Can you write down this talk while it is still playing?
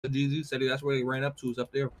The GZ city, that's where they ran up to, is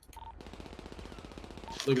up there.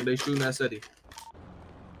 Look at they shooting that city.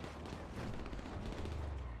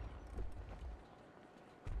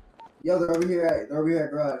 Yo, they're over here at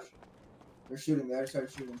garage. They're shooting. They already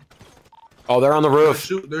started shooting. Oh, they're on the roof.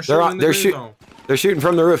 They're shooting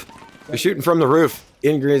from the roof. They're shooting from the roof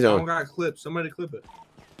in green zone. I don't got clips. Somebody clip it.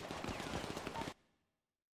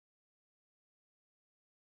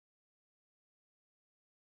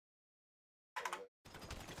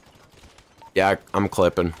 Yeah, I'm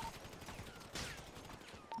clipping.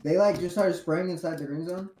 They like just started spraying inside the green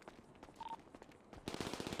zone.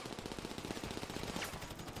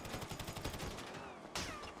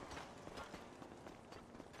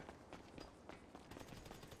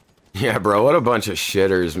 Yeah, bro, what a bunch of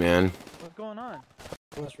shitters, man. What's going on?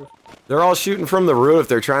 They're all shooting from the roof.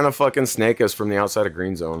 They're trying to fucking snake us from the outside of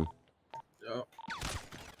green zone. Yep.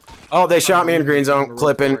 Oh, they shot me in green zone.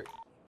 Clipping.